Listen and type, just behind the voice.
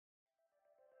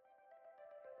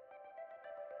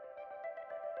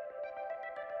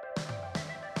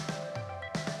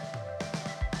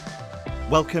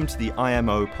Welcome to the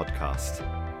IMO podcast.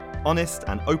 Honest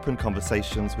and open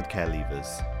conversations with care leavers.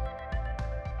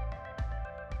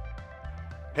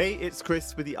 Hey, it's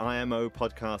Chris with the IMO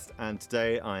podcast, and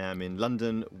today I am in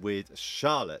London with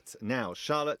Charlotte. Now,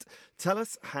 Charlotte, tell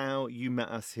us how you met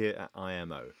us here at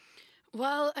IMO.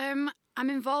 Well, I'm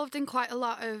involved in quite a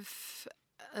lot of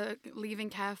leaving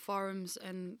care forums,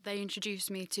 and they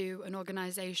introduced me to an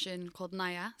organisation called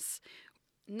NIAS,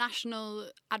 National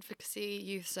Advocacy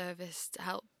Youth Service, to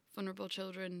help vulnerable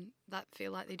children that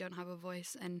feel like they don't have a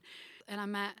voice. And I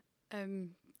met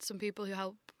some people who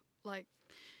help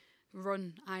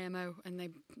run IMO, and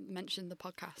they mentioned the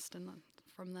podcast, and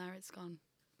from there it's gone.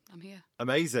 I'm here.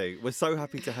 Amazing. We're so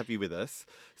happy to have you with us.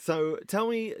 So tell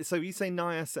me, so you say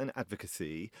NIAS and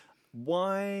advocacy.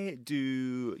 Why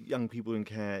do young people in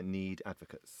care need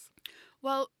advocates?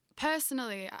 Well,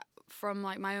 personally, from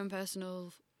my own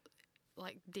personal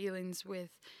dealings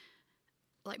with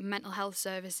mental health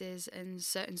services and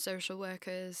certain social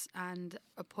workers and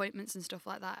appointments and stuff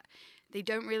like that, they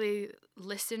don't really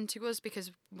listen to us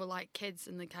because we're like kids,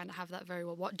 and they kind of have that very,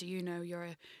 well, what do you know? You're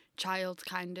a child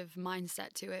kind of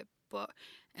mindset to it. But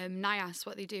NIAS,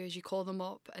 what they do is you call them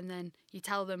up and then you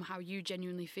tell them how you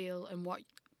genuinely feel and what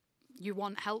you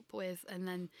want help with, and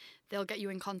then they'll get you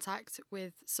in contact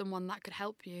with someone that could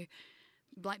help you,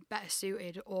 better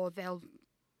suited, or they'll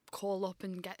call up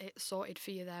and get it sorted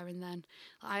for you there and then.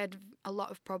 I had a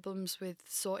lot of problems with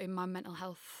sorting my mental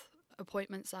health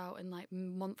appointments out, and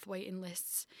month waiting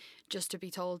lists just to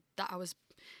be told that I was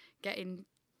getting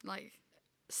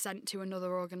sent to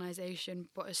another organisation.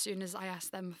 But as soon as I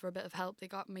asked them for a bit of help, they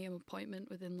got me an appointment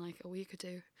within a week or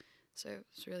two. So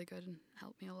it's really good and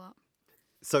helped me a lot.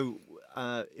 So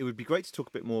it would be great to talk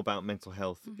a bit more about mental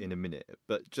health in a minute,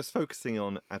 but just focusing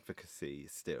on advocacy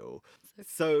still.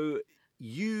 So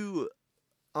you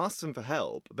asked them for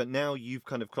help, but now you've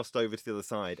kind of crossed over to the other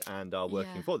side and are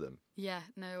working for them. Yeah,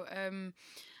 no.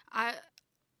 I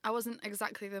wasn't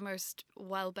exactly the most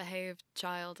well-behaved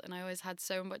child, and I always had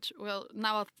so much, well,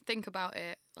 now I think about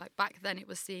it, back then it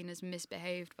was seen as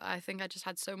misbehaved, but I think I just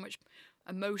had so much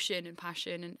emotion and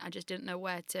passion, and I just didn't know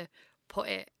where to put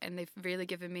it, and they've really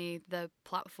given me the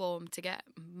platform to get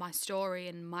my story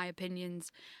and my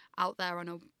opinions out there on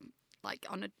a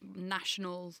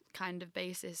national kind of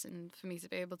basis, and for me to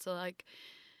be able to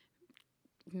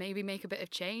maybe make a bit of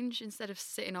change instead of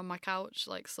sitting on my couch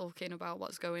sulking about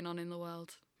what's going on in the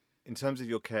world. In terms of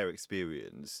your care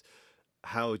experience,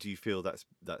 how do you feel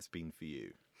that's been for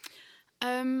you?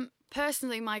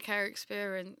 Personally, my care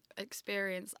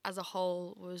experience as a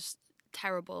whole was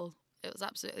terrible. It was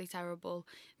absolutely terrible.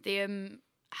 The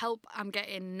help I'm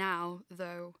getting now,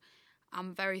 though,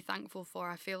 I'm very thankful for.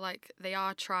 I feel like they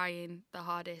are trying the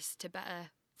hardest to better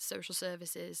social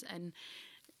services, and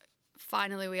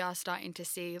finally we are starting to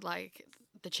see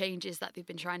the changes that they've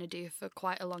been trying to do for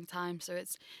quite a long time. So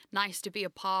it's nice to be a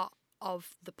part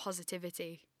of the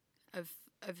positivity of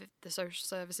the social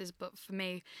services. But for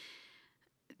me,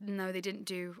 no, they didn't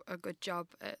do a good job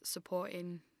at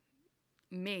supporting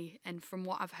me. And from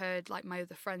what I've heard, my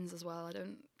other friends as well, I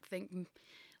don't think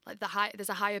there's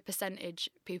a higher percentage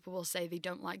people will say they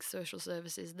don't like social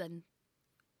services than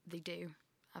they do,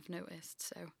 I've noticed.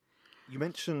 So you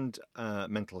mentioned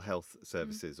mental health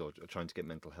services or trying to get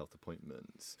mental health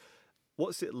appointments.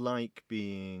 What's it like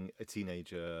being a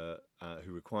teenager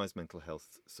who requires mental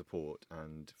health support,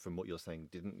 and from what you're saying,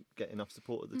 didn't get enough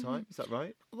support at the time? Is that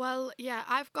right? Well, yeah,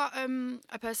 I've got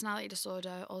a personality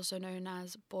disorder, also known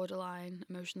as borderline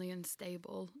emotionally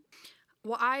unstable.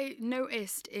 What I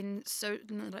noticed in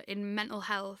mental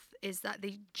health is that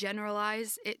they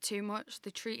generalise it too much.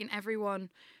 They're treating everyone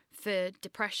for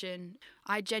depression.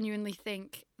 I genuinely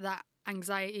think that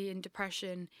anxiety and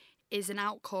depression is an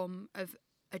outcome of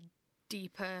a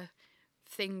deeper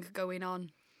thing going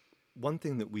on. One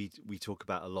thing that we talk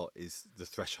about a lot is the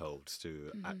thresholds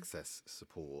to access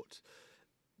support.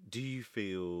 Do you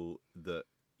feel that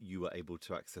you were able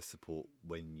to access support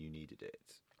when you needed it?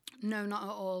 No, not at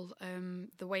all.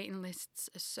 The waiting lists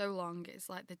are so long. It's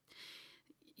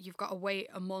you've got to wait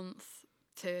a month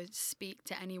to speak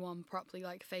to anyone properly,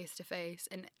 face to face.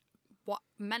 And what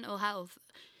mental health,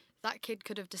 that kid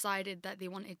could have decided that they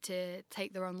wanted to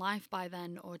take their own life by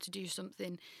then, or to do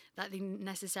something that they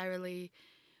necessarily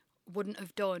wouldn't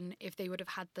have done if they would have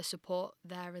had the support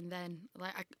there and then.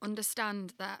 I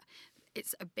understand that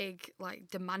it's a big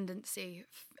demandancy,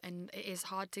 and it is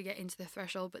hard to get into the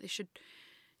threshold, but they should.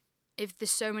 If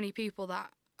there's so many people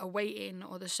that are waiting,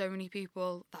 or there's so many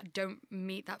people that don't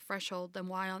meet that threshold, then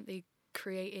why aren't they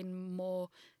creating more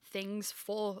things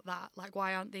for that?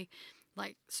 Why aren't they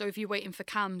so if you're waiting for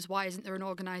CAMHS, why isn't there an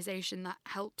organisation that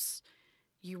helps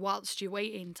you whilst you're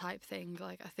waiting type thing.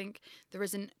 Like, I think there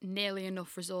isn't nearly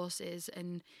enough resources,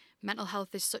 and mental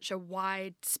health is such a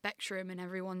wide spectrum, and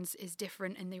everyone's is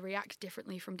different and they react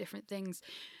differently from different things.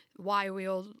 Why are we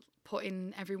all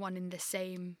putting everyone in the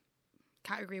same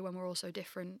category when we're all so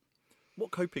different?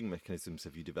 What coping mechanisms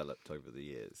have you developed over the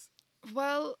years?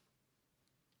 Well,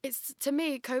 it's, to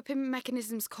me, coping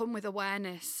mechanisms come with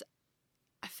awareness.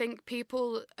 I think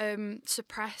people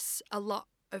suppress a lot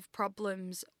of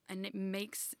problems, and it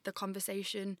makes the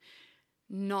conversation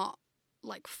not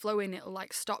like flowing. It'll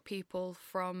like stop people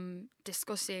from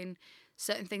discussing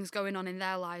certain things going on in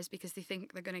their lives because they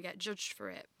think they're going to get judged for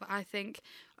it. But I think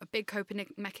a big coping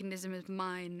mechanism of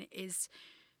mine is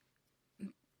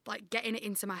like getting it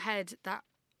into my head that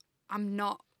I'm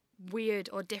not weird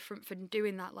or different for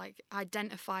doing that, like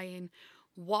identifying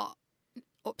what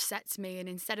upsets me, and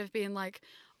instead of being like,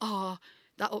 oh,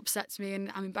 that upsets me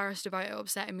and I'm embarrassed about it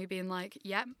upsetting me, being like,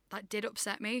 yeah, that did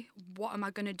upset me. What am I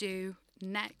going to do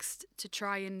next to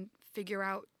try and figure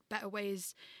out better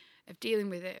ways of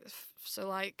dealing with it? So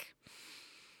like,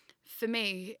 for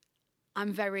me,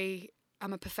 I'm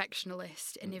a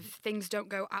perfectionist, and if things don't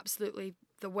go absolutely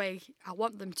the way I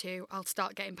want them to, I'll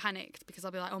start getting panicked because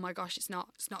I'll be like, oh my gosh, it's not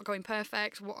going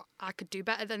perfect. What, I could do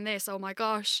better than this. Oh my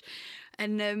gosh.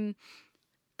 And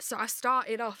so I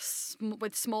started off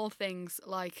with small things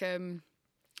like do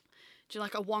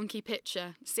like a wonky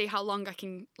picture, see how long I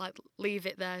can like leave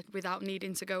it there without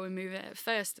needing to go and move it. At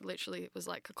first, literally, it was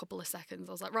like a couple of seconds.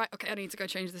 I was like, right, okay, I need to go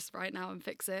change this right now and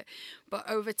fix it. But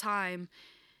over time,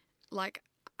 like,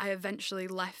 I eventually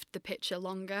left the picture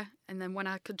longer, and then when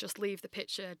I could just leave the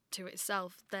picture to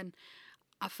itself, then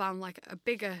I found like a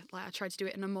bigger, like I tried to do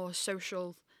it in a more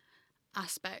social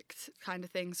aspect kind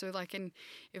of thing. So like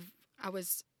if I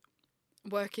was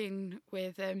working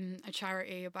with a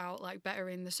charity about like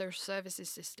bettering the social services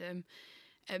system,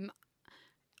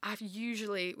 I've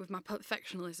usually, with my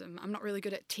perfectionism, I'm not really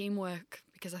good at teamwork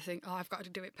because I think, oh, I've got to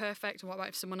do it perfect, and what about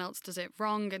if someone else does it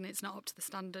wrong and it's not up to the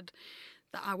standard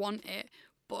that I want it?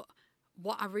 But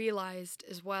what I realised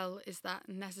as well is that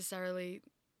necessarily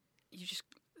you just,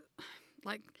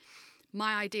 like,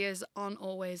 my ideas aren't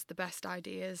always the best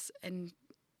ideas, and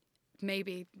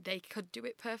maybe they could do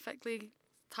it perfectly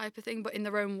type of thing, but in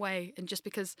their own way. And just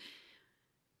because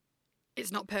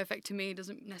it's not perfect to me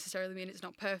doesn't necessarily mean it's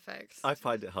not perfect. I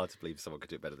find it hard to believe someone could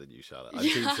do it better than you, Charlotte. I'm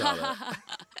Team Charlotte.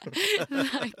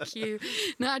 Thank you.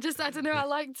 No, I don't know. I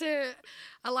like to,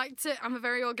 I'm a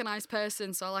very organised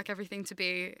person, so I like everything to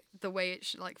be the way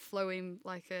it's like flowing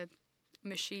like a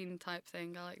machine type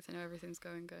thing. I like to know everything's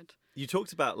going good. You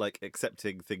talked about like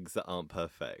accepting things that aren't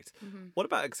perfect. Mm-hmm. What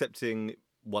about accepting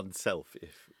oneself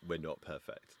if we're not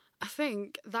perfect? I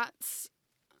think that's,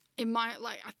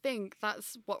 I think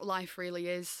that's what life really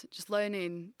is. Just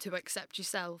learning to accept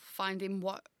yourself, finding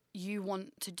what you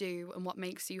want to do and what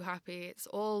makes you happy. It's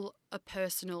all a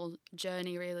personal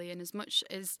journey, really. And as much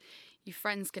as your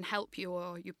friends can help you,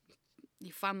 or your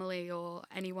family or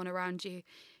anyone around you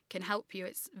can help you,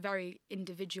 it's very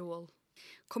individual.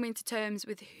 Coming to terms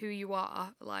with who you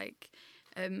are, like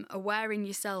awareing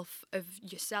yourself of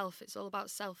yourself. It's all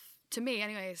about to me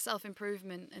anyway,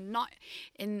 self-improvement, and not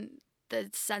in the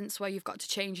sense where you've got to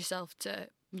change yourself to,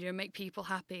 make people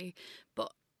happy,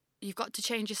 but you've got to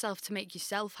change yourself to make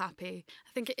yourself happy.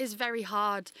 I think it is very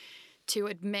hard to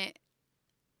admit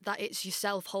that it's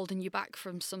yourself holding you back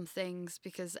from some things,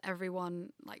 because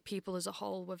everyone, like people as a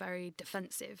whole, were very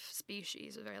defensive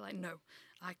species. We're very like, no,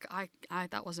 I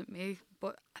that wasn't me.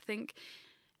 But I think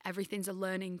everything's a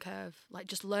learning curve. Like,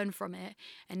 just learn from it,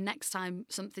 and next time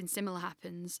something similar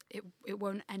happens, it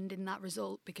won't end in that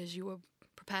result because you were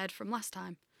prepared from last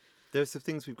time. There are some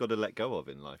things we've got to let go of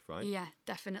in life, right? Yeah,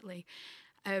 definitely.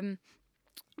 I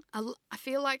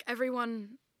feel like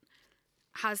everyone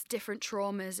has different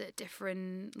traumas at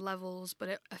different levels, but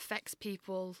it affects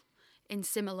people in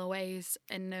similar ways.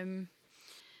 And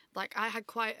like, I had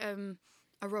quite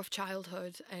a rough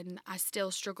childhood, and I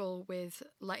still struggle with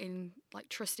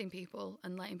trusting people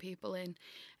and letting people in.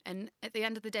 And at the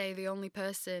end of the day, the only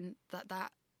person that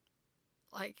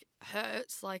like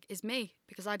hurts like is me,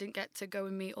 because I didn't get to go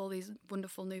and meet all these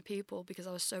wonderful new people because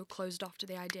I was so closed off to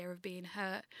the idea of being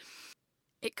hurt.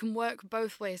 It can work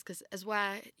both ways, because as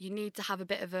where you need to have a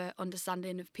bit of a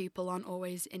understanding of people aren't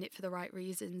always in it for the right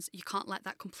reasons. You can't let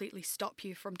that completely stop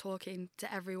you from talking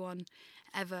to everyone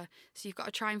ever. So you've got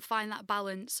to try and find that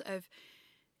balance of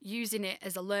using it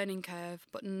as a learning curve,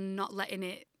 but not letting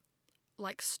it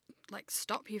like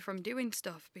stop you from doing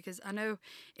stuff, because I know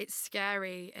it's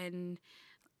scary and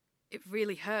it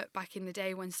really hurt back in the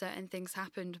day when certain things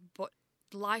happened, but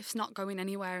life's not going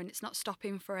anywhere and it's not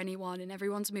stopping for anyone, and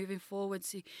everyone's moving forward.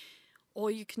 So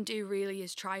all you can do really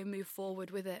is try and move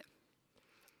forward with it.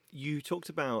 You talked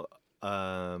about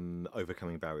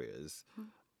overcoming barriers.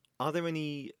 Are there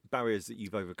any barriers that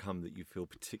you've overcome that you feel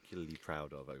particularly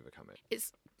proud of overcoming?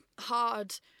 It's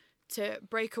hard to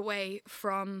break away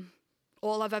from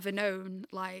all I've ever known,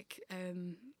 like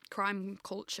crime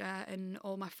culture and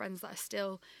all my friends that are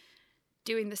still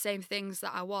doing the same things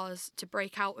that I was, to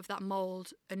break out of that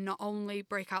mould, and not only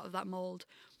break out of that mould,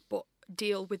 but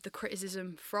deal with the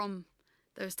criticism from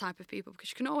those type of people,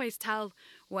 because you can always tell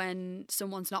when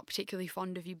someone's not particularly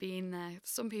fond of you being there.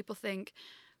 Some people think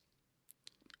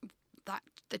that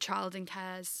the child in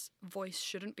care's voice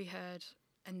shouldn't be heard,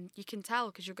 and you can tell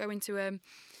because you'll go into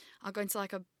I'll go into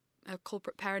like a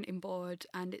culprit parenting board,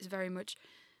 and it's very much,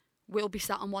 we'll be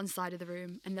sat on one side of the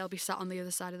room and they'll be sat on the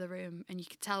other side of the room, and you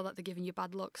can tell that they're giving you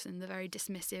bad looks and they're very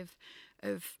dismissive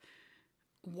of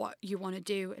what you want to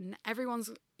do. And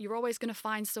you're always going to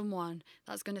find someone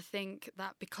that's going to think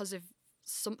that because of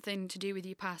something to do with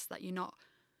your past that you're not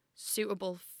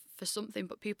suitable for something.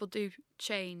 But people do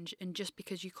change, and just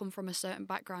because you come from a certain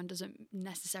background doesn't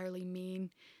necessarily mean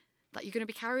that you're going to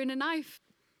be carrying a knife.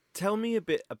 Tell me a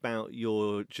bit about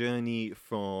your journey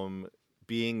from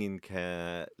being in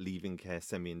care, leaving care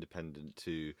semi-independent,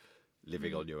 to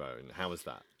living on your own. How was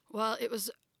that? Well, it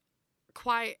was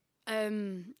quite a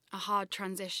hard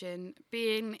transition.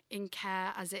 Being in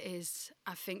care as it is,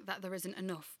 I think that there isn't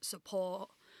enough support.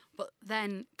 But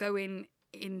then going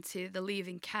into the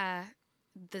leaving care,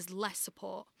 there's less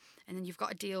support. And then you've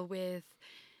got to deal with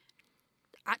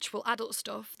actual adult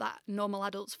stuff that normal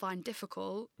adults find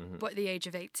difficult, but at the age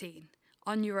of 18,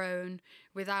 on your own,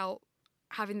 without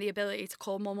having the ability to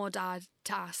call mum or dad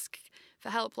to ask for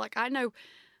help. Like, I know,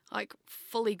 like,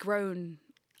 fully grown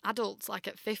adults, like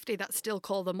at 50, that still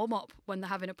call their mum up when they're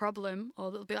having a problem,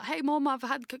 or they'll be like, hey mum,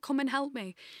 come and help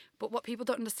me. But what people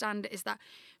don't understand is that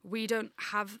we don't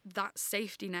have that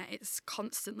safety net. It's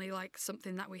constantly like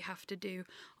something that we have to do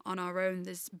on our own.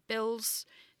 There's bills,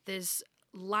 there's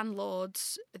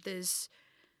landlords, there's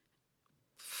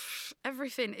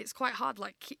everything. It's quite hard,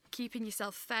 like keeping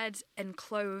yourself fed and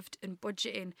clothed and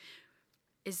budgeting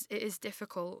is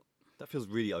difficult. That feels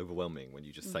really overwhelming when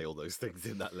you just say all those things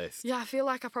in that list. Yeah, I feel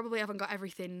like I probably haven't got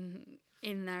everything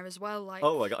in there as well. Like,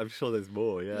 oh my God, I'm sure there's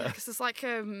more, yeah. Because it's like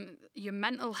your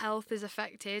mental health is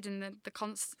affected, and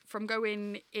from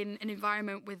going in an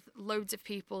environment with loads of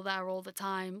people there all the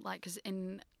time, like 'cause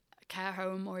in a care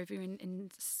home, or if you're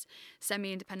in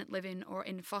semi-independent living or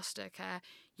in foster care,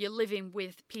 you're living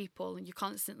with people and you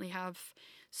constantly have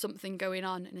something going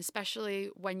on. And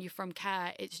especially when you're from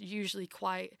care, it's usually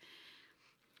quite...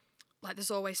 like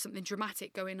there's always something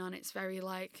dramatic going on. It's very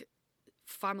like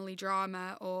family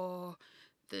drama, or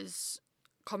there's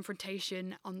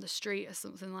confrontation on the street or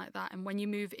something like that. And when you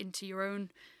move into your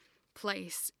own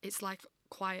place, it's like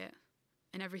quiet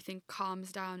and everything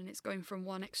calms down, and it's going from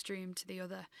one extreme to the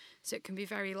other. So it can be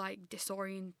very like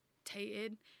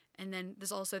disorientated. And then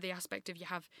there's also the aspect of you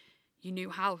have your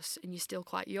new house and you're still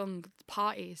quite young,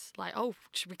 parties, like, oh,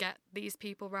 should we get these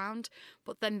people round?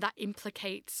 But then that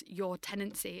implicates your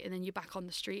tenancy, and then you're back on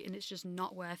the street, and it's just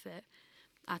not worth it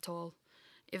at all.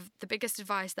 If the biggest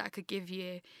advice that I could give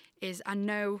you is, I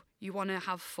know you want to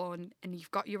have fun and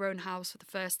you've got your own house for the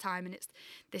first time and it's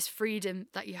this freedom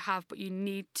that you have, but you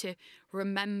need to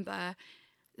remember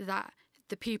that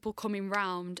the people coming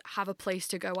round have a place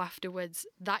to go afterwards.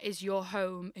 That is your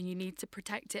home, and you need to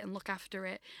protect it and look after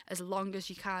it as long as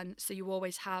you can, so you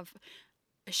always have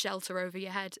a shelter over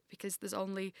your head, because there's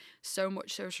only so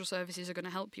much social services are going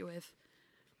to help you with.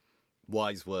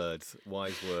 Wise words.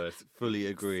 Fully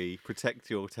agree. Protect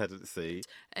your tenancy.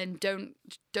 And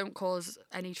don't cause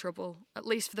any trouble, at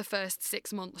least for the first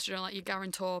 6 months, like your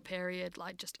guarantor period.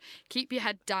 Like, just keep your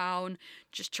head down.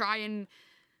 Just try and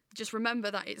just remember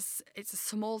that it's a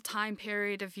small time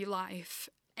period of your life,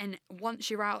 and once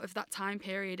you're out of that time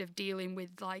period of dealing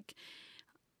with like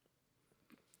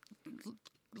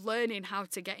learning how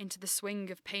to get into the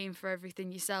swing of paying for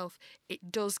everything yourself,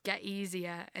 it does get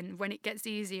easier. And when it gets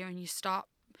easier and you start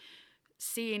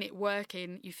seeing it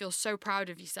working, you feel so proud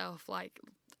of yourself. Like,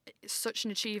 it's such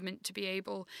an achievement to be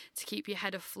able to keep your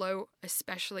head afloat,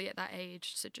 especially at that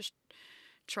age. So just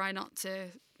try not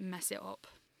to mess it up.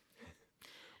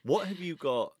 What have you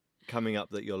got coming up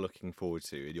that you're looking forward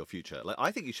to in your future? Like,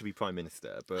 I think you should be Prime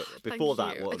Minister, but before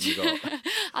that, what have you got?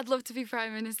 I'd love to be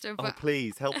Prime Minister, but... oh,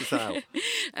 please, help us out.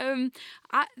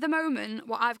 At the moment,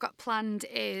 what I've got planned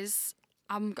is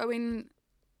I've got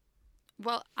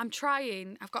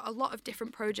a lot of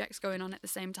different projects going on at the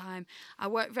same time. I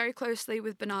work very closely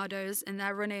with Barnardo's, and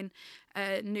they're running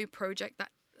a new project that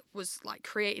was like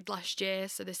created last year.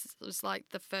 So this was like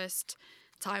the first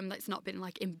time that's not been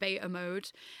like in beta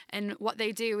mode. And what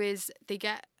they do is they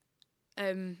get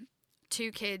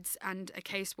 2 kids and a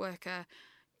caseworker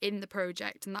in the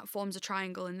project, and that forms a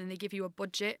triangle, and then they give you a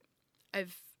budget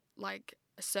of like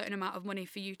a certain amount of money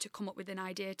for you to come up with an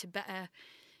idea to better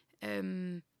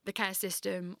the care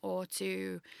system or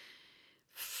to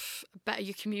better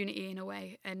your community in a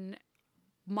way. And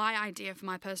my idea for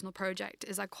my personal project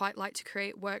is I quite like to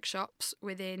create workshops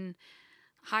within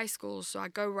high schools. So I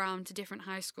go around to different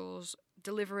high schools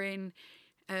delivering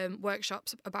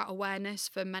workshops about awareness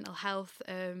for mental health,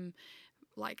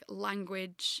 like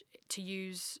language to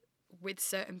use with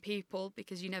certain people,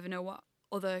 because you never know what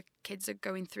other kids are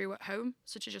going through at home,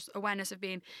 such as just awareness of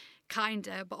being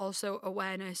kinder, but also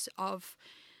awareness of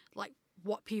like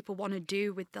what people want to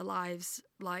do with their lives.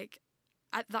 Like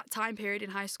at that time period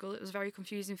in high school, it was very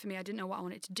confusing for me. I didn't know what I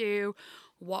wanted to do,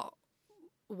 what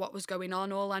was going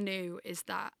on. All I knew is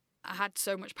that I had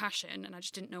so much passion and I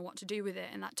just didn't know what to do with it,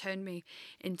 and that turned me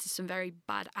into some very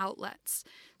bad outlets.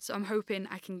 So I'm hoping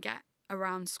I can get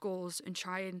around schools and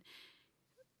try and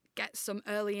get some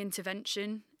early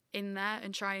intervention in there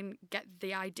and try and get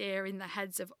the idea in their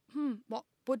heads of what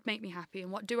would make me happy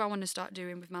and what do I want to start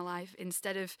doing with my life,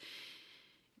 instead of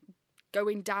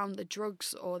going down the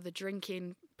drugs or the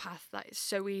drinking path that is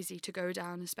so easy to go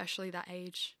down, especially that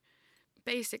age.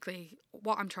 Basically,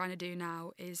 what I'm trying to do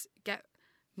now is get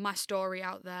my story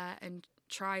out there and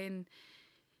try and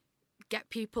get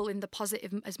people in the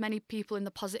positive, as many people in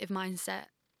the positive mindset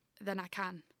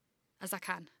as I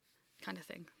can, kind of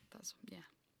thing. That's, yeah.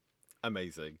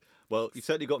 Amazing. Well, you've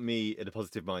certainly got me in a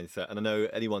positive mindset, and I know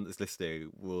anyone that's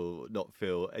listening will not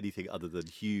feel anything other than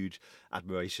huge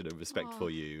admiration and respect for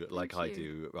you, like I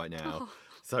do right now.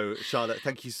 So, Charlotte,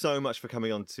 thank you so much for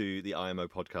coming on to the IMO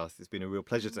podcast. It's been a real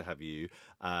pleasure to have you,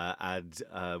 and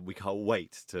we can't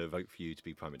wait to vote for you to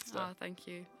be Prime Minister. Oh, thank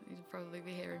you. You'll probably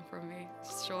be hearing from me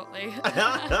shortly.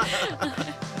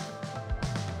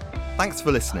 Thanks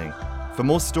for listening. For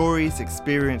more stories,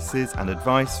 experiences and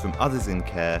advice from others in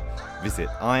care, visit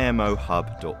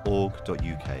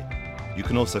imohub.org.uk. You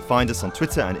can also find us on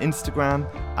Twitter and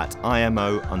Instagram at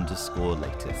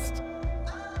 @IMO_latest.